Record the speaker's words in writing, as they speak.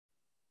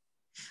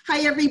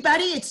Hi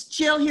everybody, it's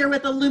Jill here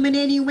with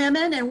Illuminating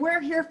Women, and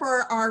we're here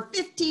for our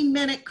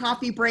 15-minute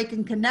coffee break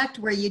and connect,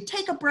 where you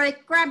take a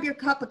break, grab your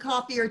cup of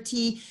coffee or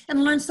tea,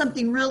 and learn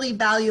something really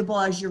valuable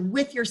as you're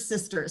with your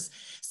sisters.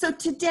 So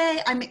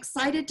today I'm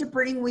excited to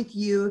bring with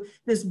you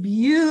this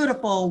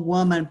beautiful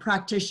woman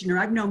practitioner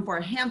I've known for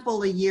a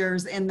handful of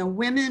years, and the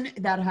women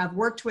that have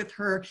worked with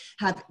her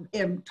have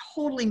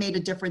totally made a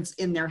difference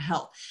in their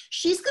health.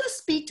 She's going to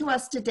speak to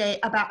us today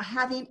about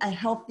having a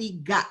healthy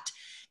gut.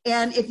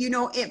 And if you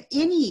know,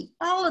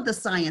 all of the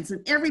science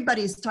and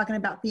everybody's talking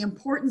about the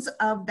importance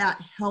of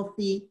that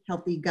healthy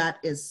gut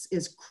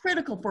is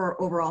critical for our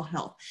overall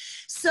health.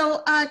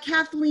 So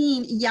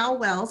Kathleen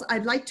Yows-Wells,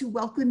 I'd like to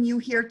welcome you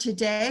here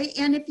today.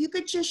 And if you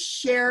could just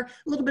share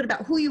a little bit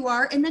about who you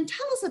are and then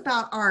tell us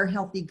about our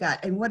healthy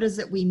gut and what is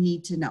it we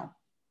need to know.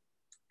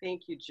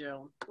 Thank you,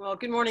 Jill. Well,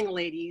 good morning,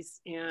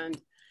 ladies.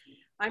 And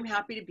I'm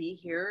happy to be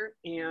here,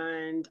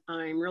 and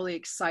I'm really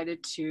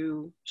excited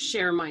to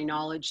share my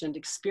knowledge and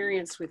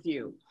experience with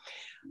you.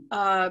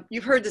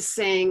 You've heard the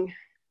saying,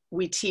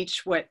 we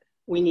teach what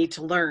we need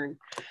to learn.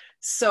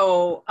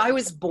 So I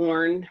was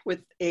born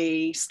with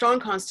a strong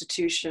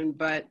constitution,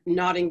 but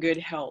not in good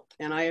health.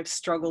 And I have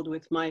struggled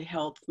with my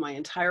health my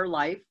entire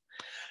life.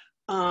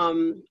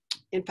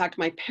 In fact,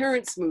 my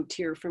parents moved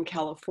here from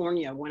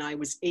California when I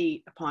was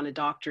 8 upon a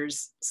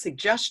doctor's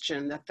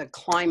suggestion that the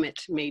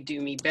climate may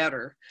do me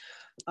better.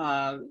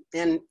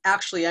 And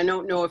actually, I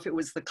don't know if it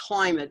was the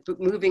climate, but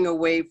moving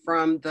away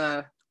from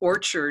the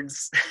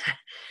orchards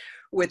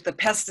with the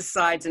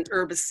pesticides and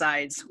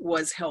herbicides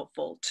was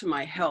helpful to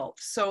my health.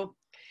 So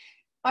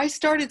I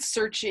started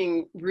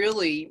searching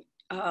really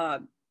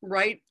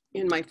right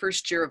in my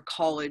first year of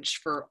college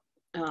for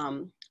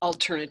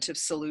alternative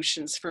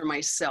solutions for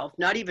myself,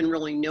 not even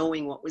really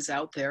knowing what was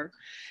out there.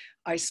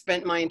 I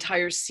spent my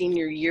entire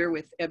senior year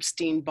with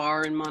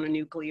Epstein-Barr and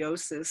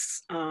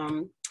mononucleosis.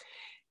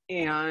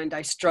 And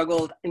I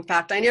struggled. In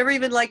fact, I never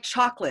even liked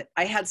chocolate.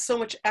 I had so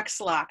much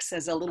X-Lax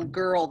as a little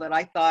girl that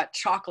I thought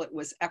chocolate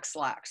was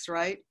X-Lax,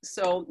 right?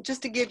 So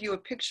just to give you a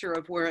picture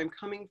of where I'm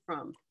coming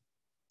from.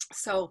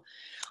 So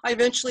I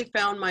eventually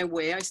found my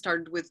way. I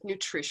started with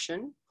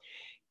nutrition,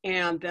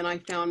 and then I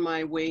found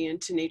my way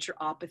into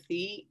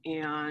naturopathy.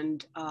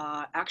 And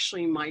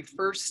actually my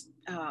first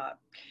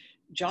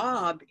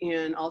job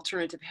in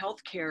alternative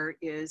healthcare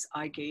is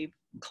I gave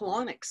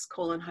colonics,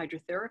 colon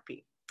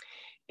hydrotherapy.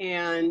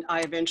 And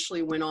I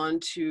eventually went on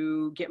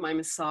to get my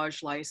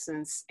massage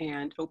license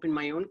and open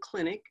my own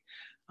clinic.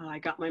 I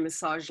got my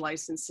massage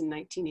license in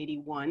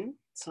 1981,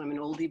 so I'm an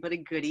oldie but a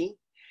goodie.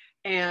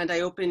 And I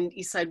opened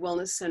Eastside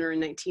Wellness Center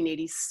in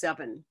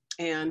 1987.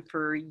 And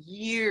for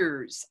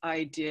years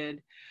I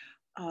did,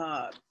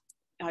 I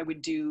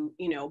would do,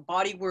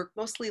 body work,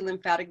 mostly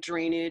lymphatic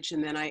drainage.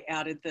 And then I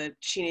added the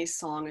Chi Nei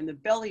Tsang and the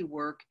belly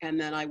work. And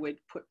then I would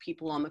put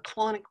people on the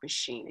colonic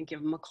machine and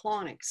give them a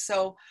colonic.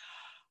 So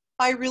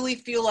I really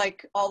feel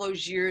like all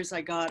those years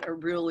I got a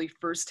really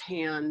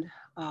firsthand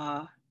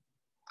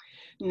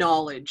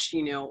knowledge,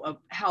 of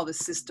how the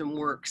system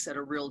works at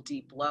a real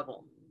deep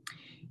level.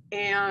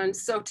 And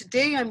so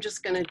today I'm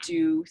just going to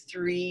do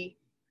 3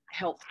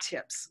 health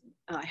tips,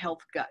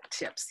 health gut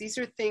tips. These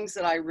are things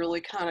that I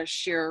really kind of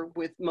share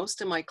with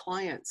most of my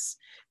clients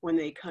when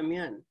they come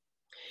in.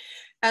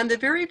 And the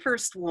very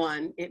first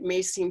one, it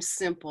may seem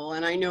simple,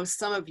 and I know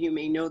some of you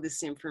may know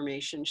this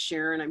information,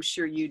 Sharon, I'm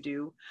sure you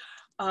do.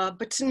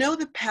 But to know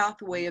the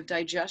pathway of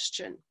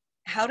digestion.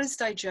 How does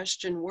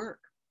digestion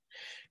work?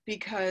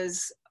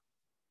 Because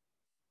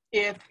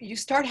if you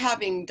start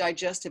having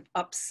digestive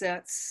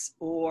upsets,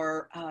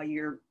 or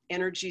your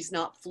energy's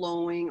not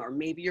flowing, or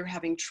maybe you're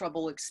having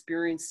trouble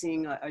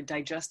experiencing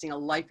digesting a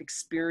life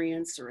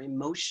experience or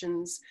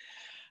emotions,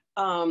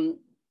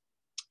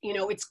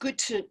 it's good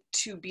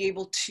to be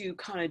able to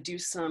kind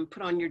of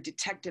put on your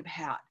detective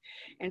hat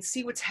and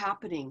see what's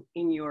happening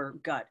in your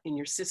gut, in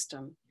your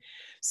system.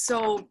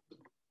 So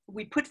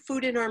we put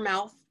food in our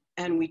mouth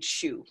and we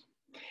chew.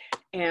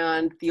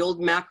 And the old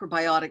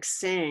macrobiotic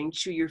saying,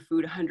 chew your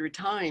food 100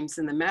 times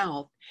in the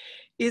mouth,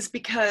 is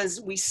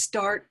because we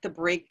start the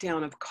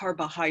breakdown of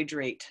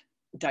carbohydrate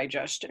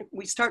digestion.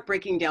 We start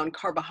breaking down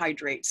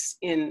carbohydrates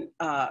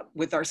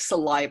with our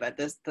saliva.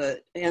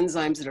 The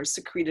enzymes that are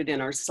secreted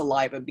in our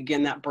saliva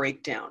begin that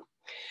breakdown.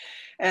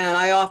 And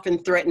I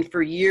often threatened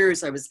for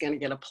years I was going to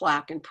get a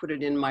plaque and put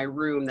it in my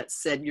room that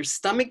said, your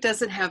stomach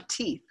doesn't have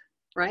teeth,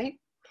 right?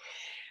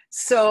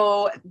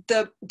 So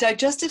the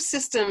digestive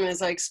system,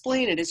 as I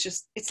explain it,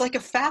 it's like a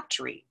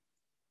factory.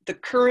 The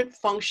current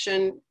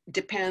function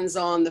depends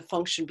on the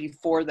function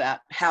before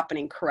that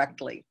happening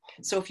correctly.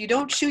 So if you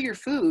don't chew your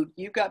food,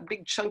 you've got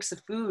big chunks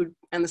of food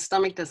and the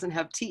stomach doesn't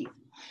have teeth.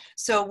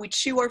 So we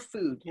chew our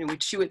food and we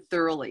chew it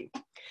thoroughly.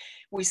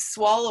 We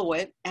swallow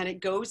it and it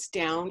goes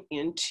down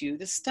into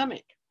the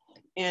stomach.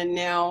 And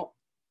now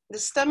the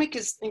stomach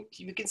is,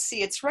 you can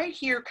see it's right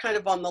here kind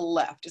of on the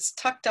left. It's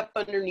tucked up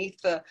underneath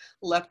the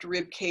left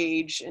rib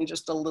cage and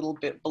just a little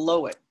bit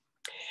below it.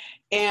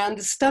 And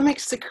the stomach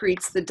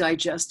secretes the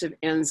digestive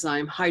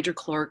enzyme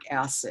hydrochloric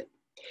acid.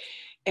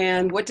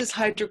 And what does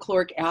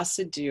hydrochloric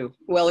acid do?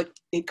 Well,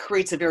 it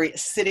creates a very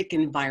acidic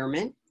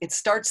environment. It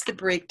starts the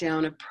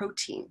breakdown of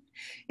protein.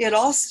 It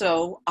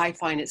also, I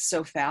find it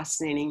so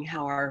fascinating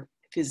how our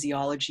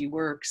physiology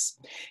works.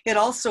 It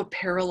also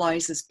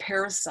paralyzes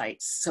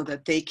parasites so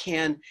that they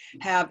can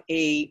have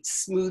a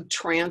smooth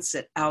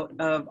transit out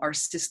of our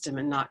system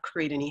and not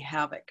create any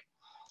havoc.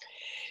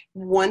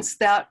 Once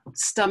that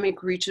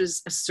stomach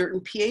reaches a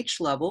certain pH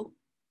level,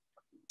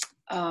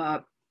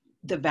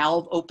 the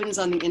valve opens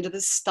on the end of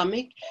the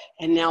stomach,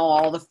 and now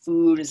all the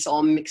food is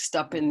all mixed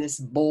up in this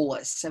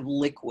bolus of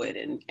liquid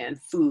and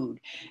food.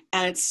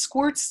 And it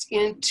squirts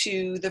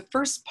into the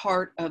first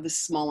part of the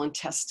small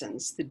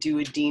intestines, the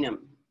duodenum.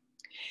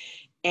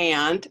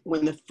 And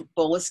when the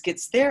bolus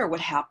gets there, what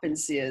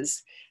happens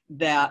is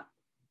that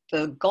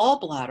the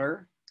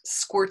gallbladder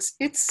squirts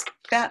its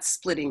fat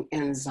splitting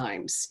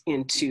enzymes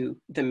into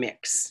the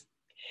mix.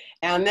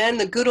 And then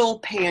the good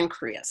old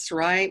pancreas,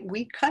 right?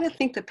 We kind of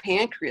think the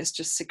pancreas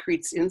just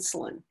secretes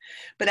insulin,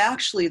 but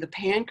actually the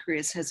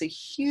pancreas has a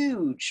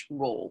huge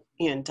role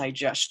in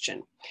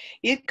digestion.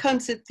 It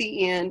comes at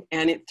the end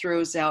and it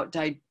throws out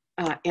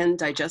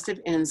digestive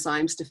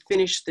enzymes to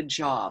finish the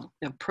job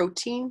of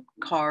protein,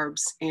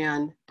 carbs,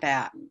 and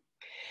fat.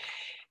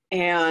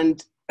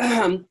 And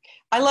I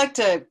like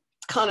to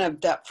kind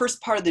of, that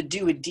first part of the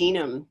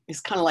duodenum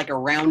is kind of like a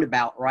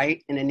roundabout,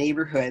 right, in a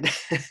neighborhood.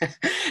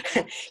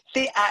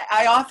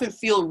 I often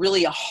feel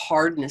really a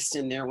hardness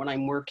in there when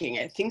I'm working.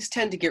 Things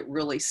tend to get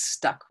really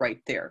stuck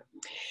right there.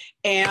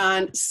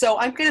 And so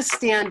I'm going to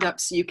stand up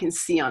so you can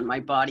see on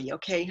my body,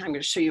 okay? I'm going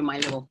to show you my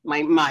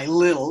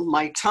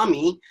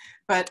tummy.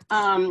 But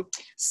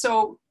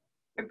so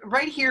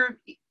right here,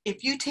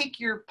 if you take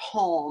your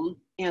palm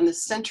and the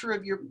center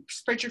of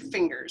spread your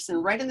fingers,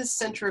 and right in the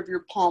center of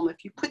your palm,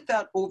 if you put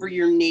that over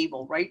your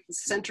navel, right, the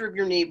center of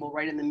your navel,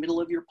 right in the middle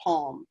of your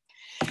palm,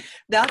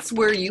 that's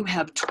where you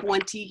have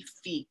 20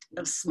 feet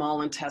of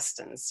small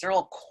intestines. They're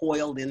all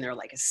coiled in there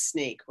like a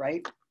snake,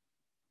 right?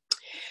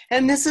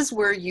 And this is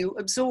where you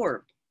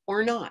absorb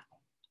or not,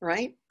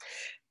 right?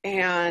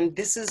 And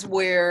this is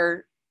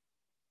where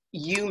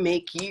you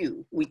make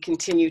you. We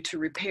continue to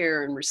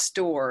repair and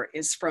restore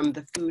is from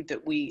the food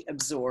that we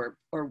absorb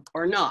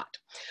or not.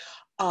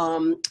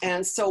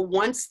 And so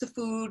once the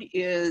food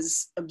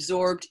is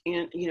absorbed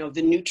in,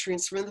 the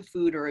nutrients from the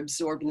food are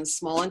absorbed in the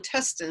small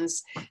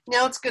intestines,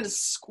 now it's going to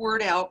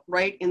squirt out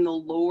right in the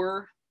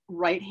lower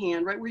right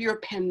hand, right where your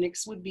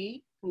appendix would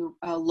be, in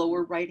the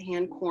lower right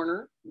hand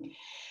corner.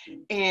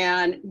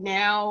 And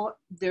now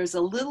there's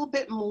a little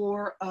bit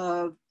more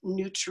of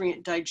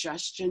nutrient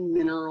digestion,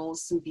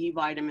 minerals, some B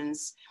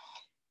vitamins.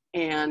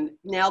 And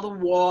now the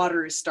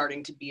water is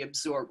starting to be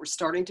absorbed. We're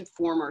starting to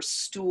form our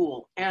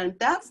stool. And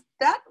that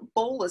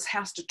bolus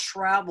has to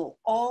travel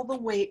all the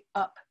way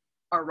up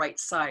our right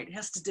side. It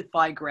has to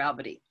defy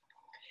gravity.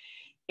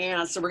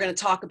 And so we're going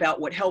to talk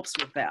about what helps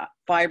with that.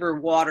 Fiber,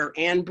 water,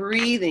 and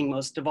breathing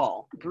most of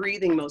all.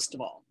 Breathing most of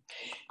all.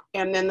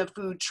 And then the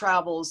food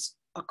travels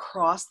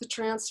across the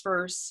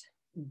transverse,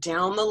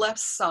 down the left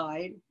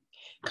side,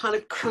 kind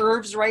of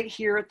curves right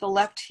here at the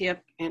left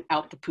hip and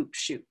out the poop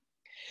chute.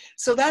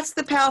 So that's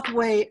the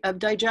pathway of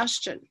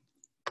digestion.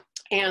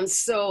 And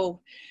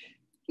so,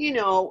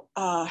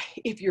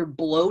 if you're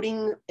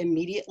bloating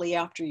immediately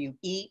after you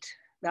eat,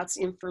 that's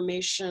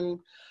information.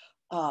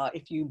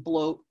 If you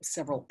bloat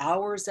several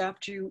hours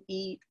after you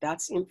eat,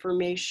 that's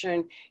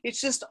information.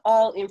 It's just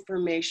all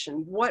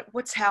information.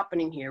 What's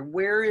happening here?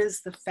 Where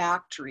is the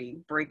factory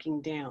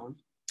breaking down?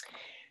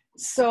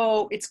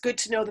 So it's good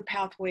to know the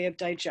pathway of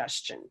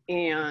digestion.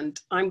 And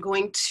I'm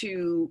going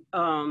to,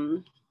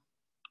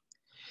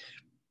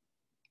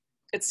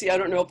 let's see, I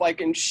don't know if I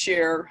can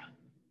share.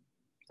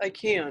 I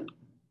can.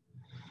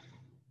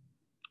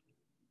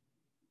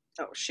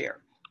 Oh,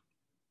 share.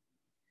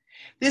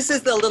 This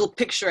is the little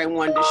picture I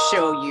wanted to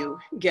show you,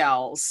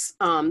 gals.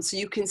 So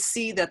you can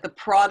see that the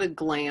parotid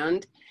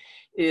gland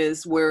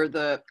is where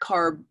the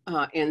carb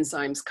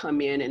enzymes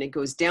come in, and it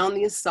goes down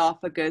the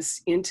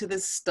esophagus, into the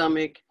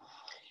stomach,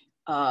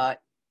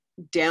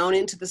 down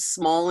into the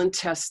small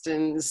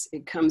intestines.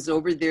 It comes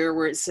over there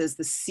where it says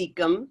the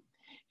cecum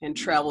and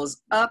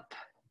travels up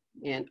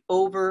and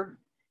over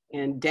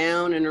and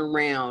down and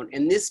around.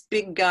 And this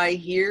big guy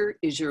here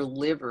is your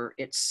liver.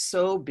 It's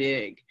so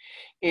big.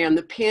 And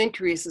the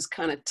pancreas is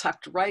kind of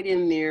tucked right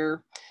in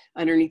there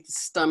underneath the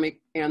stomach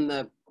and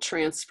the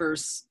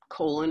transverse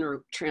colon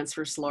or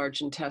transverse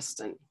large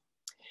intestine.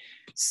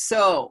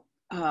 So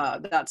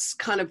that's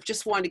kind of,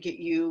 just wanted to get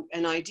you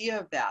an idea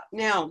of that.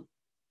 Now,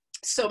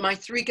 so my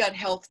 3 gut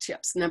health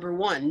tips. Number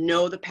 1,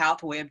 know the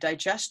pathway of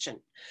digestion.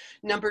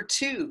 Number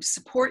 2,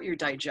 support your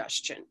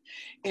digestion.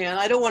 And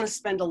I don't want to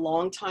spend a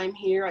long time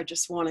here. I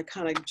just want to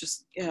kind of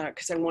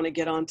because I want to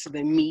get on to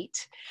the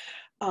meat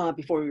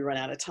before we run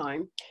out of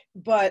time.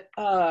 But,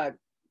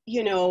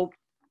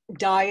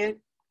 diet,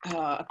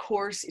 of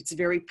course, it's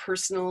very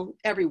personal.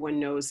 Everyone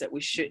knows that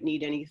we shouldn't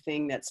eat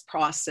anything that's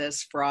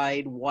processed,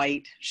 fried,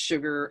 white,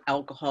 sugar,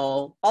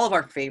 alcohol, all of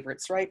our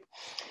favorites, right?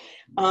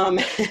 Um,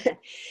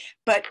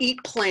 but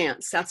eat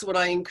plants. That's what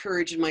I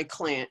encourage in my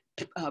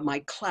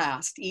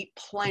class. Eat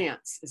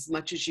plants as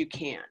much as you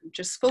can.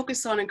 Just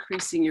focus on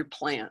increasing your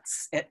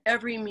plants at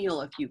every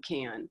meal if you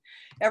can.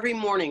 Every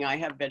morning I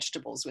have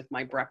vegetables with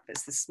my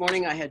breakfast. This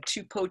morning I had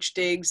 2 poached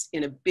eggs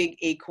in a big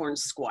acorn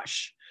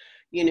squash.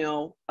 You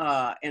know,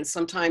 and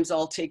sometimes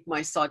I'll take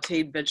my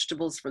sauteed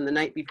vegetables from the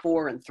night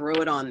before and throw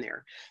it on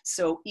there.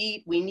 So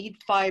we need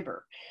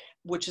fiber,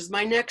 which is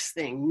my next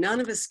thing. None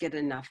of us get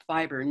enough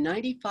fiber.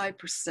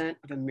 95%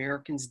 of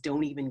Americans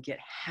don't even get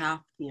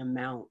half the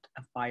amount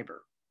of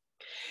fiber.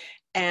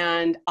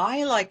 And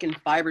I liken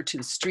fiber to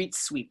the street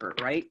sweeper,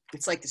 right?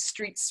 It's like the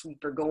street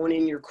sweeper going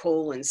in your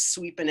colon,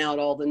 sweeping out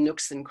all the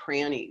nooks and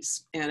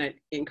crannies, and it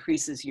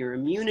increases your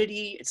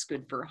immunity. It's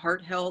good for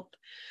heart health.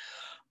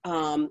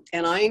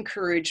 And I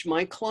encourage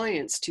my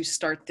clients to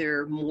start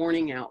their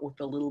morning out with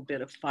a little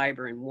bit of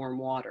fiber and warm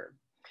water.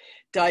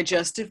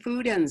 Digestive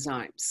food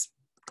enzymes.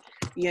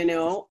 You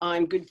know,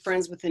 I'm good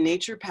friends with the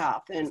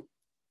naturopath, and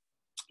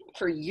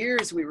for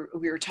years we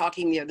were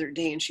talking the other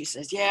day, and she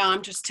says, yeah,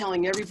 I'm just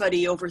telling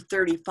everybody over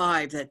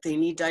 35 that they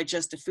need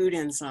digestive food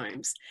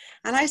enzymes.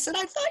 And I said,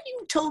 I thought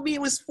you told me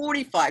it was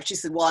 45. She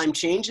said, well, I'm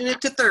changing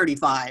it to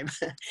 35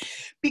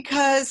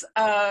 because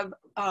of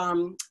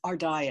our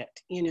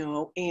diet, you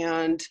know.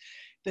 And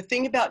the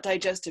thing about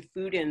digestive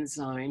food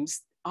enzymes,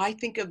 I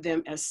think of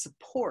them as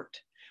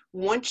support.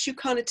 Once you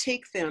kind of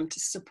take them to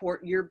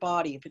support your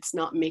body, if it's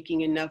not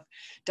making enough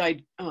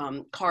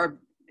carb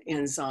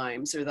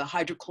enzymes or the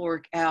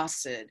hydrochloric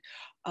acid,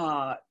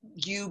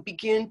 you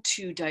begin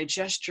to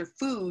digest your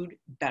food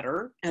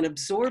better and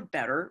absorb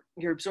better.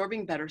 You're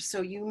absorbing better,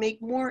 so you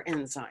make more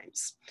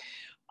enzymes.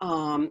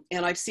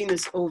 And I've seen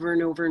this over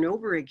and over and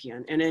over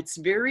again, and it's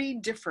very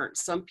different.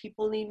 Some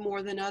people need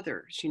more than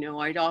others. You know,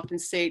 I'd often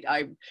say,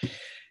 I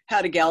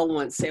had a gal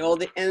once say, oh,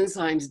 the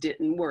enzymes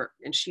didn't work,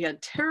 and she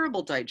had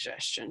terrible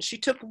digestion. She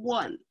took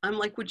 1. I'm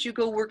like, would you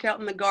go work out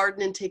in the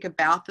garden and take a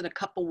bath in a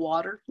cup of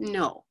water?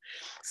 No.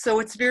 So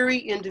it's very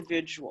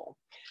individual.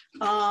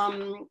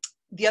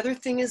 The other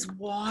thing is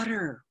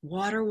water,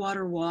 water,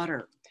 water,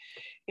 water.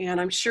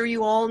 And I'm sure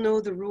you all know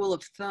the rule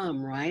of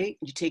thumb, right?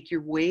 You take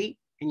your weight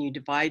and you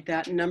divide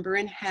that number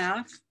in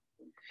half.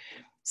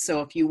 So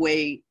if you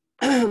weigh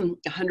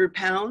 100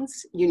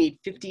 pounds, you need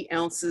 50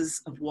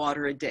 ounces of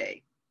water a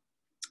day.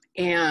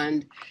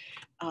 And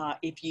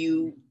if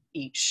you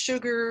eat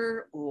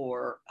sugar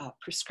or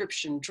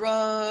prescription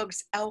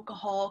drugs,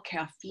 alcohol,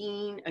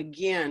 caffeine,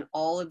 again,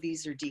 all of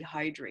these are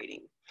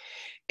dehydrating.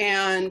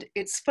 And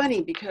it's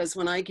funny because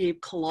when I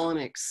gave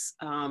colonics,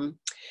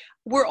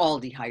 we're all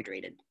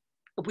dehydrated.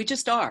 We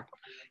just are.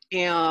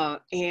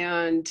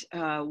 And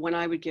when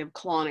I would give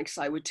colonics,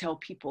 I would tell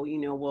people, you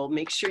know, well,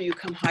 make sure you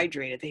come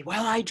hydrated.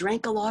 Well, I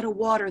drank a lot of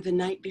water the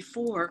night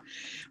before.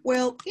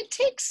 Well, it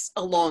takes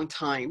a long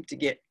time to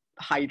get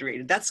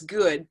hydrated. That's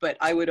good, but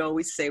I would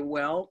always say,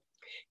 well,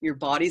 your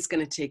body's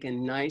going to take a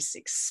nice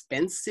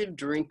expensive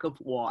drink of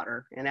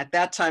water. And at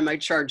that time I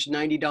charged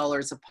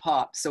 $90 a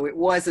pop. So it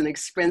was an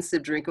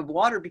expensive drink of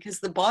water because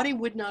the body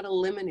would not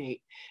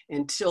eliminate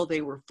until they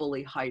were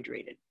fully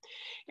hydrated.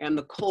 And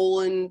the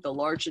colon, the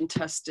large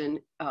intestine,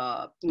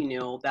 you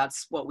know,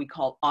 that's what we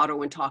call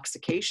auto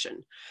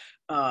intoxication.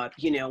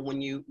 You know,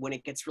 when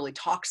it gets really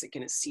toxic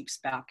and it seeps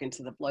back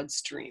into the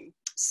bloodstream.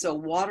 So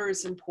water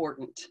is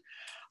important.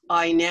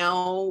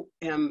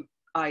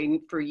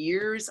 For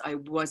years, I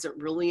wasn't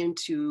really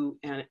into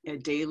a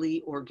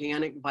daily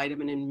organic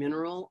vitamin and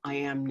mineral. I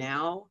am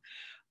now.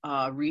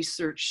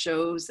 Research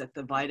shows that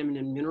the vitamin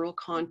and mineral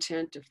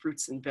content of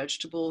fruits and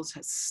vegetables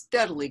has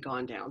steadily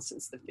gone down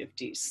since the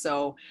 50s.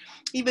 So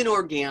even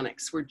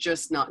organics, we're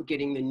just not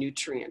getting the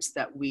nutrients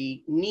that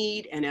we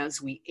need. And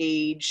as we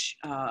age,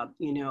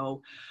 you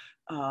know,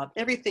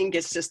 everything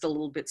gets just a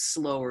little bit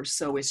slower.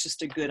 So it's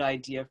just a good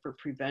idea for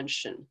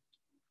prevention.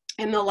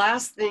 And the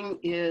last thing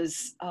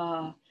is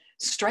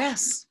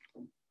stress.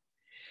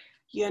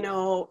 You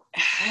know,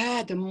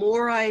 the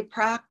more I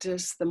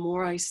practice, the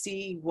more I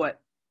see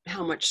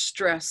how much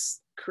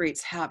stress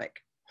creates havoc.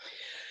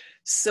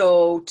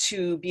 So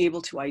to be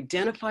able to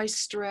identify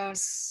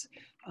stress,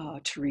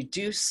 to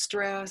reduce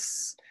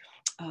stress,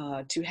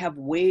 to have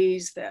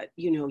ways that,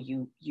 you know,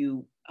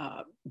 you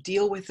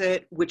deal with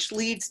it, which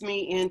leads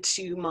me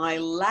into my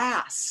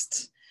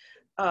last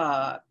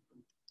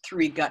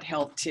 3 gut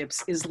health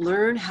tips is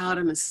learn how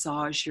to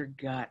massage your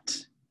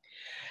gut.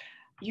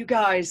 You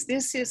guys,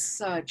 this is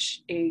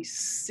such a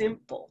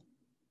simple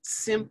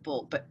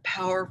but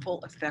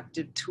powerful,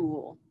 effective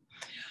tool.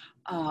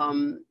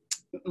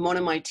 One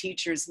of my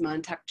teachers,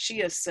 Mantak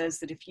Chia, says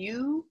that if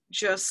you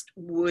just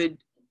would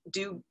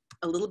do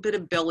a little bit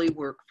of belly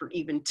work for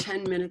even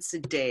 10 minutes a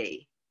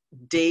day,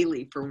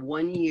 daily for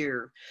 1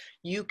 year,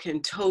 you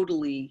can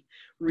totally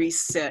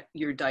reset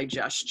your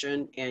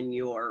digestion and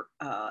your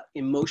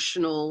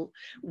emotional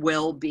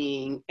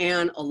well-being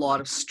and a lot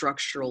of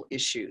structural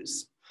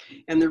issues.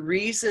 And the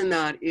reason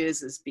that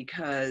is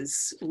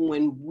because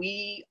when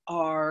we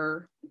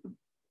are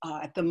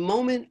at the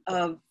moment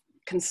of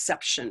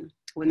conception,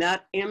 when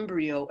that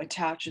embryo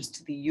attaches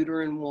to the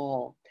uterine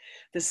wall,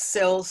 the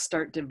cells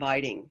start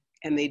dividing,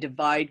 and they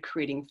divide,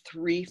 creating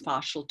 3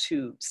 fascial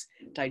tubes: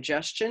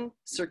 digestion,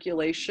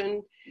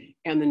 circulation,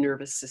 and the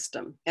nervous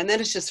system. And then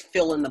it's just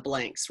fill in the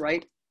blanks,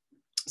 right?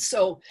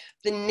 So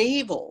the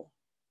navel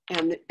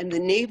and the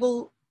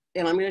navel,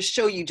 and I'm going to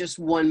show you just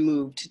one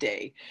move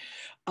today.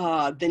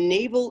 The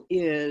navel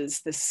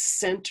is the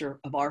center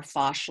of our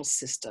fascial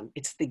system.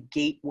 It's the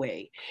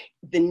gateway.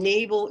 The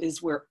navel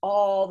is where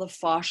all the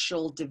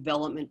fascial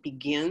development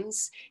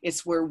begins.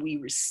 It's where we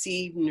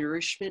receive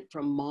nourishment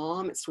from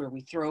mom. It's where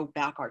we throw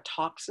back our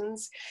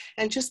toxins.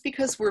 And just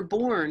because we're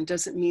born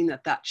doesn't mean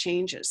that that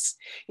changes.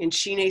 In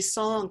Chi Nei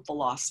Tsang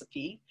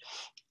philosophy,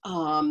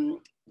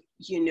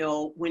 you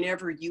know,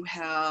 whenever you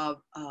have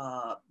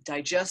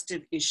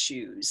digestive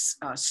issues,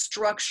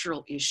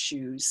 structural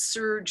issues,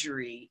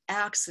 surgery,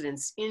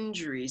 accidents,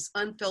 injuries,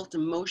 unfelt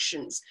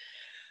emotions,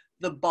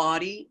 the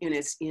body in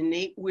its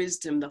innate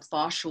wisdom, the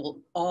fascia,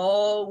 will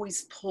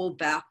always pull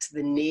back to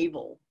the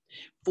navel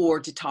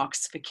for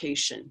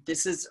detoxification.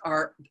 This is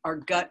our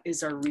gut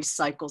is our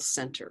recycle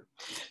center.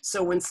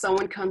 So when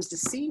someone comes to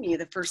see me,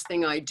 the first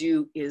thing I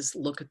do is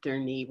look at their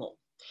navel.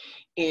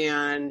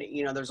 And,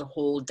 you know, there's a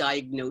whole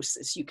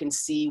diagnosis. You can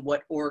see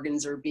what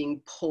organs are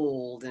being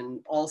pulled and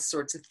all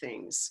sorts of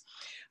things.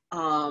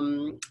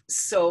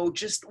 So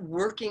just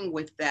working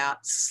with that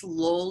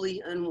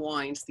slowly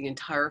unwinds the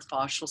entire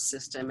fascial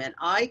system. And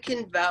I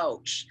can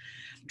vouch,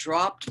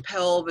 dropped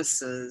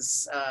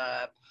pelvises,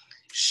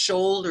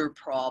 shoulder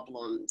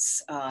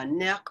problems,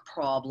 neck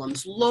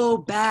problems, low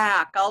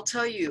back. I'll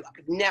tell you,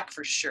 neck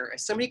for sure. If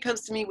somebody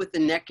comes to me with a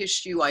neck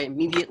issue, I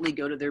immediately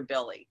go to their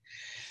belly.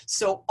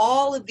 So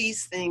all of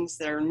these things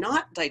that are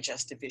not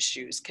digestive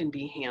issues can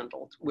be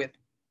handled with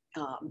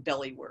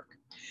belly work.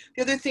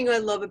 The other thing I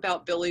love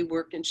about belly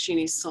work and Chi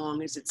Nei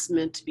Tsang is it's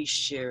meant to be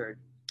shared.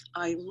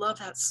 I love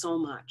that so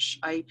much.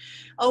 I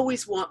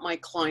always want my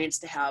clients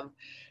to have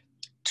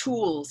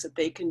tools that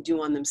they can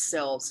do on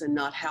themselves and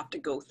not have to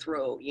go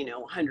throw, you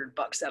know,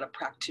 $100 at a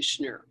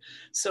practitioner.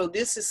 So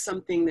this is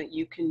something that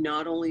you can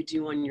not only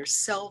do on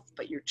yourself,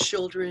 but your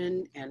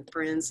children and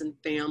friends and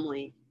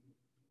family.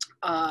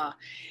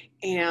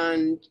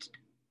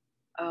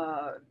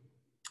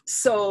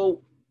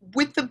 So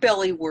with the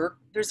belly work,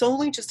 there's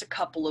only just a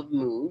couple of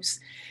moves,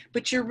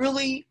 but you're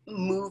really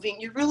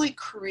moving, you're really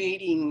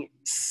creating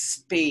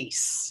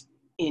space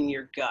in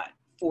your gut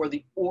for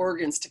the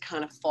organs to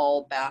kind of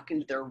fall back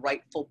into their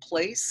rightful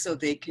place so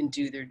they can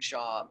do their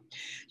job.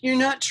 You're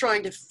not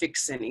trying to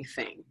fix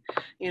anything.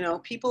 You know,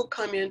 people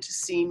come in to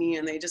see me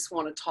and they just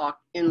want to talk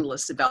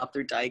endless about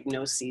their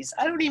diagnoses.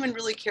 I don't even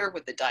really care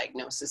what the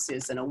diagnosis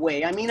is in a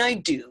way. I mean, I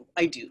do,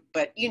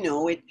 but you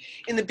know, it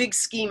in the big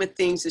scheme of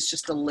things, it's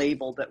just a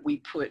label that we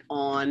put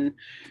on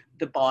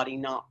the body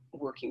not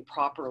working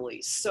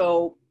properly.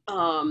 So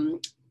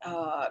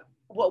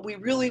what we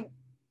really,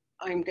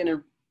 I'm going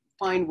to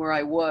find where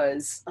I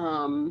was.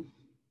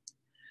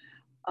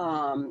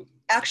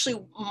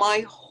 Actually,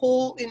 my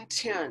whole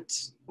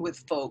intent with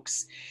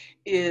folks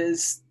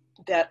is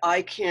that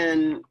I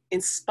can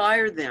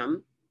inspire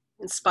them,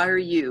 inspire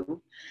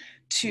you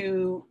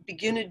to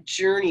begin a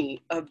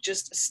journey of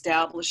just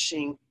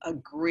establishing a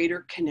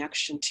greater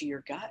connection to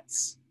your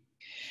guts.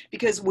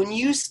 Because when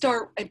you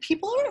start, and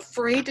people are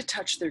afraid to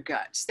touch their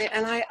guts.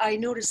 I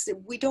noticed that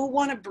we don't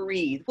want to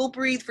breathe. We'll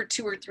breathe for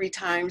 2 or 3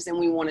 times and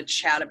we want to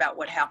chat about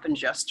what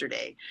happened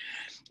yesterday.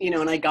 You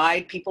know, and I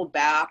guide people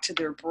back to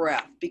their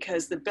breath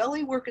because the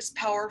belly work is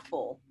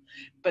powerful,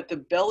 but the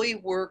belly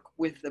work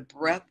with the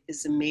breath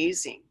is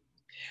amazing.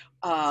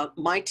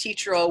 My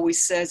teacher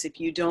always says, if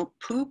you don't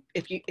poop,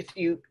 if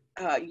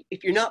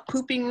you're not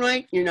pooping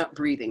right, you're not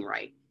breathing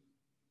right.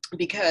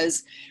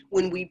 Because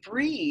when we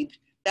breathe,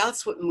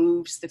 that's what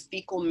moves the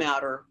fecal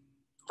matter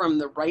from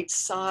the right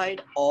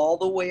side all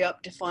the way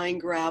up defying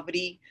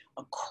gravity,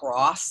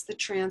 across the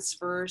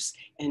transverse,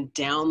 and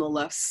down the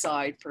left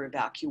side for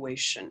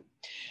evacuation.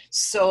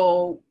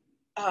 So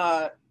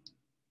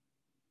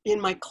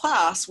in my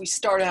class, we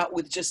start out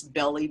with just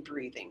belly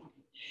breathing.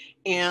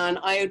 And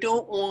I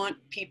don't want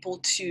people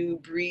to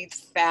breathe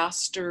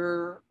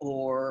faster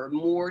or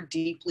more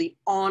deeply.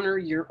 Honor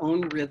your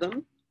own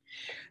rhythm.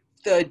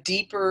 The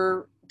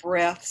deeper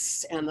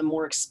breaths and the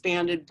more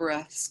expanded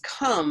breaths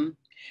come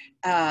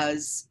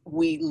as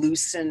we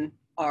loosen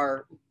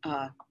our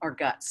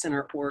guts and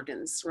our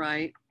organs,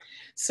 right?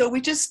 So we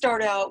just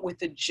start out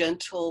with a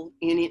gentle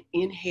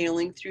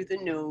inhaling through the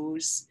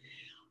nose.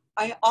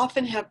 I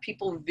often have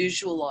people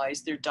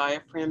visualize their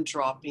diaphragm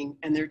dropping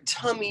and their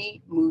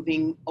tummy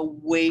moving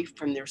away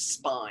from their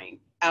spine,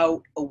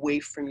 out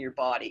away from your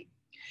body.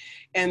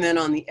 And then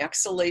on the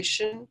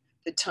exhalation,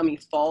 the tummy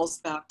falls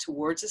back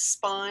towards the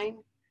spine,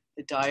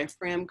 the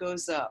diaphragm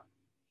goes up,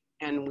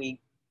 and we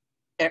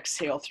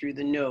exhale through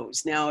the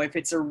nose. Now, if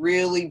it's a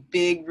really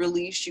big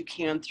release, you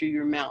can through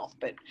your mouth,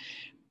 but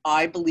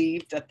I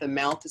believe that the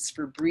mouth is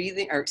for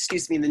breathing, or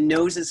excuse me, the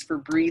nose is for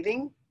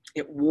breathing,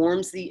 It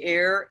warms the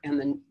air, and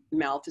the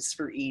mouth is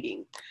for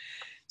eating.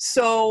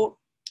 So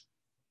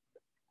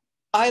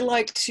I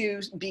like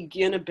to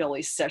begin a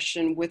belly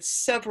session with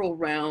several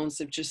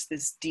rounds of just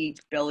this deep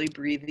belly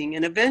breathing.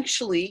 And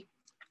eventually,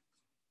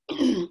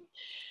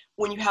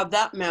 when you have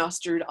that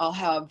mastered, I'll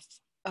have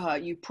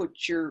you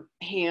put your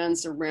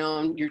hands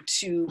around your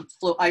two,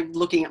 I'm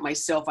looking at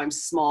myself, I'm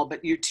small,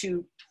 but your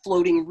two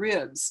floating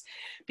ribs,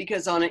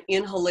 because on an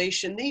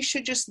inhalation, they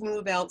should just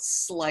move out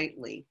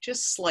slightly,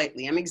 just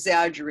slightly. I'm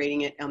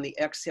exaggerating it. On the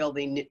exhale,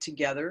 they knit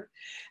together.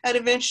 And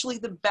eventually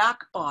the back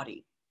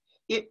body,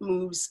 it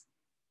moves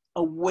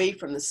away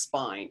from the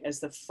spine. As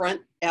the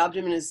front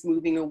abdomen is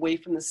moving away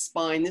from the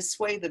spine this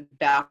way, the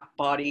back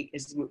body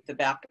is, the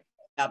back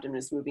abdomen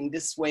is moving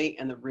this way,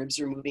 and the ribs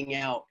are moving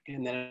out,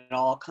 and then it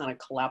all kind of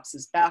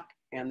collapses back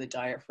and the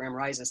diaphragm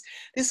rises.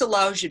 This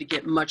allows you to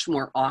get much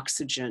more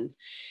oxygen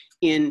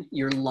in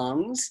your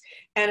lungs,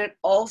 and it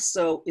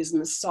also is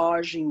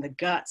massaging the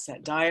guts,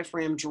 that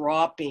diaphragm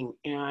dropping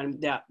and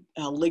that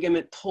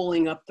ligament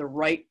pulling up the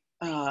right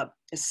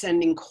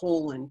ascending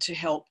colon to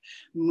help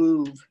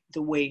move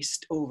the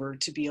waste over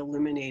to be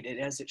eliminated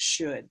as it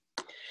should.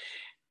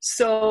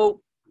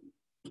 So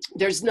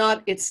it's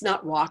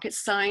not rocket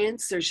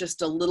science. There's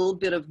just a little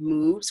bit of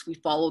moves. We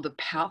follow the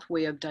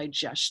pathway of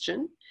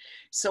digestion.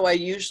 So I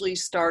usually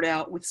start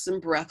out with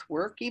some breath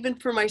work, even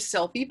for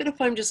myself, even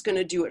if I'm just going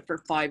to do it for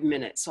 5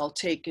 minutes, I'll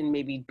take and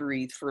maybe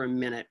breathe for a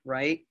minute,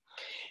 right?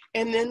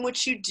 And then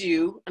what you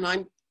do, and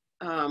I'm,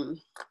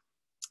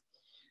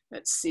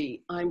 let's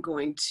see, I'm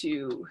going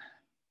to,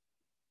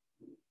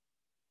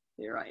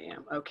 there I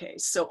am. Okay,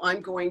 so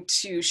I'm going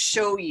to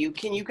show you,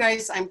 can you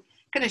guys, I'm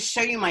going to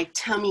show you my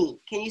tummy.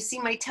 Can you see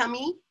my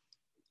tummy?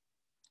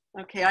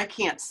 Okay, I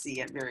can't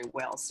see it very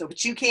well, so,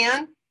 but you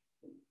can?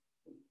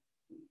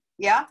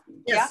 Yeah?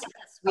 Yes, Yeah?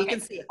 yes, we Okay.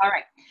 can see it. All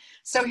right.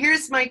 So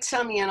here's my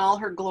tummy in all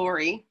her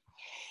glory.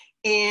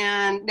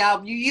 And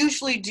now you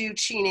usually do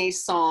Chi Nei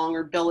Tsang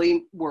or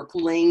belly work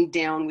laying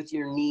down with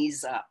your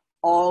knees up,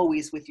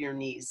 always with your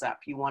knees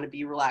up. You want to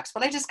be relaxed,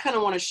 but I just kind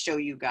of want to show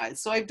you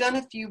guys. So I've done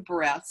a few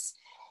breaths,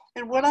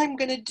 and what I'm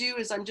going to do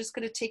is I'm just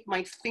going to take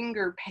my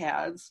finger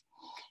pads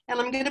and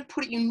I'm going to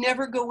put it, you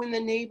never go in the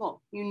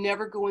navel. You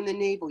never go in the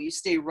navel. You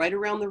stay right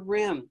around the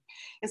rim.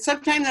 And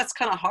sometimes that's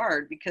kind of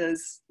hard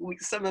because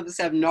some of us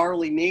have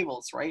gnarly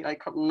navels, right? I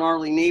call them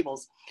gnarly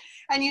navels.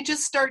 And you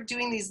just start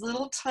doing these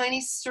little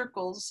tiny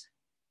circles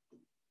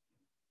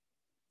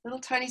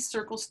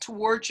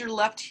towards your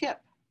left hip.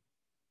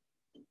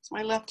 It's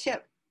my left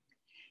hip.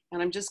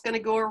 And I'm just going to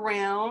go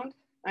around.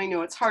 I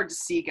know it's hard to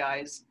see,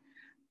 guys.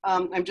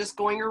 I'm just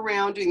going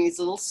around doing these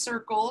little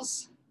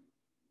circles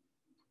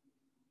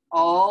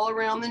all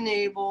around the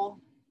navel.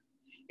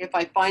 If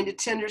I find a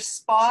tender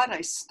spot, I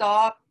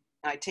stop,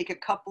 I take a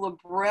couple of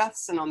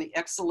breaths, and on the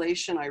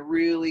exhalation, I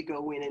really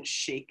go in and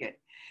shake it.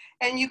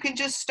 And you can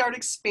just start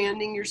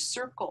expanding your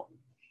circle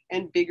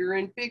and bigger.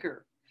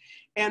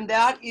 And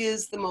that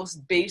is the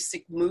most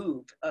basic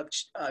move of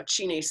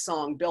Chi Nei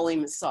Tsang, belly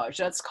massage.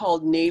 That's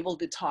called navel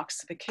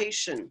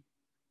detoxification.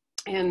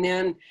 And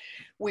then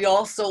we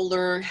also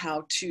learn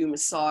how to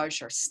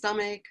massage our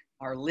stomach,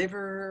 our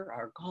liver,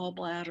 our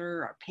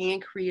gallbladder, our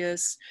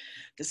pancreas,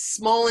 the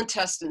small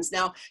intestines.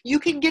 Now, you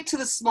can get to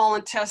the small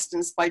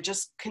intestines by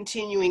just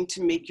continuing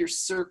to make your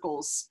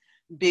circles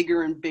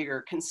bigger and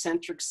bigger,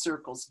 concentric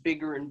circles,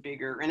 bigger and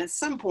bigger. And at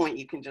some point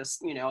you can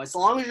just, you know, as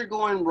long as you're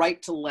going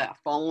right to left,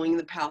 following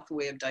the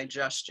pathway of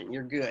digestion,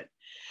 you're good.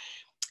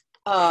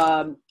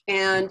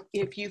 And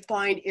if you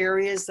find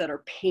areas that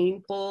are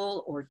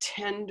painful or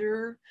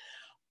tender,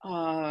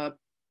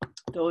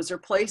 those are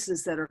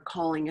places that are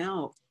calling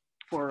out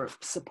for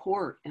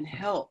support and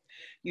help.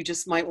 You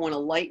just might want to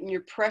lighten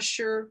your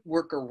pressure,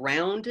 work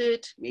around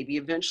it, maybe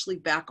eventually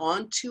back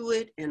onto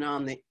it. And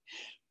on the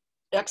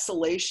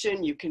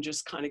exhalation, you can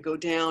just kind of go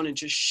down and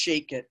just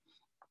shake it.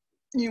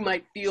 You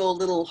might feel a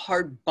little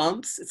hard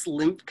bumps. It's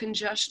lymph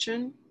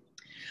congestion.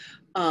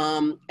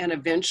 And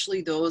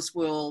eventually those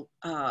will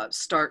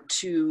start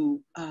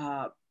to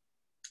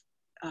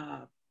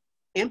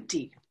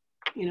empty.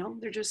 You know,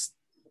 they're just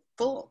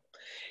full.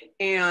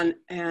 And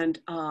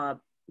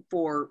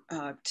for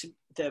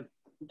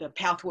the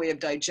pathway of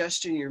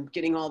digestion, you're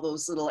getting all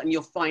those little, and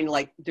you'll find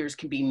like there's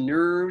can be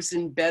nerves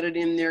embedded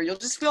in there. You'll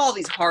just feel all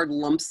these hard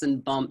lumps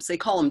and bumps. They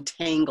call them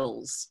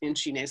tangles in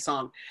Chi Nei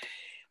Tsang.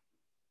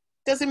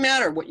 Doesn't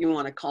matter what you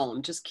want to call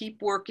them. Just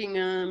keep working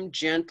them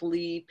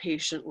gently,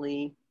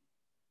 patiently,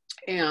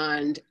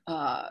 and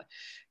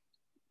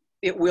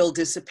it will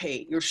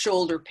dissipate. Your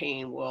shoulder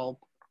pain will,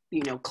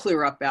 you know,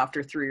 clear up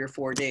after 3 or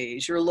 4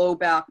 days. Your low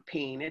back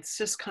pain, it's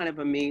just kind of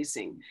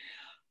amazing.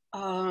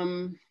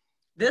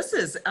 This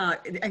is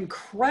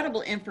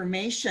incredible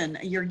information.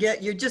 You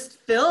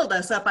just filled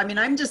us up. I mean,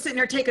 I'm just sitting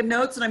here taking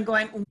notes and I'm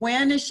going,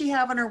 when is she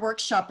having her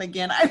workshop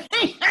again? I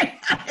think I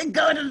gotta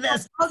go to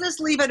this. I'll just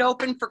leave it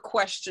open for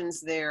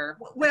questions there.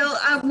 Well,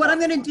 what I'm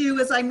going to do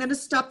is I'm going to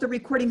stop the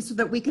recording so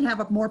that we can have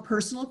a more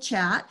personal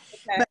chat.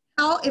 Okay.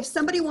 But if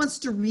somebody wants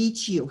to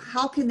reach you,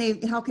 how can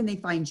they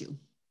find you?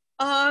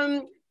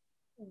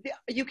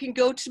 You can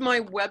go to my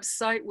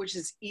website, which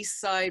is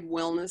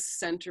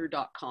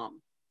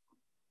eastsidewellnesscenter.com.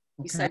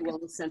 Okay.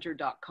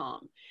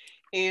 eastsidewellnesscenter.com.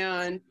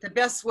 And the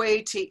best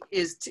way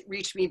is to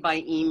reach me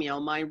by email.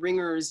 My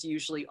ringer is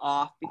usually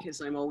off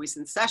because I'm always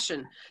in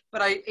session,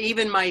 but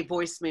even my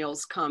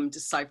voicemails come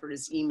deciphered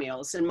as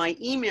emails. And my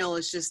email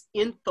is just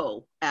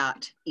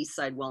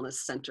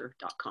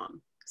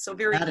info@eastsidewellnesscenter.com. So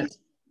very easy.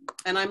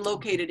 And I'm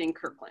located in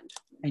Kirkland.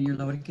 And you're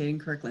located in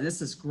Kirkland.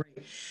 This is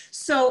great.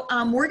 So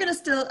we're going to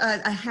still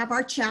have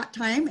our chat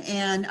time,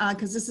 and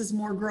because this is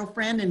more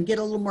girlfriend, and get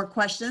a little more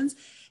questions.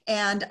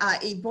 And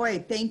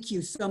boy, thank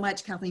you so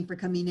much, Kathleen, for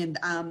coming in.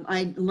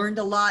 I learned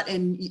a lot,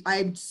 and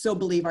I so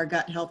believe our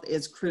gut health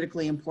is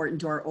critically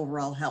important to our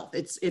overall health.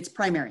 It's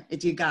primary.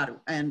 You got to,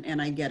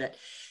 and I get it.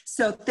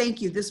 So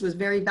thank you. This was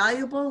very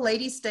valuable.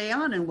 Ladies, stay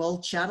on, and we'll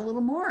chat a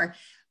little more.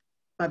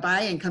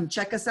 Bye-bye, and come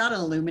check us out at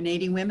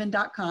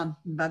illuminatingwomen.com.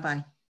 Bye-bye.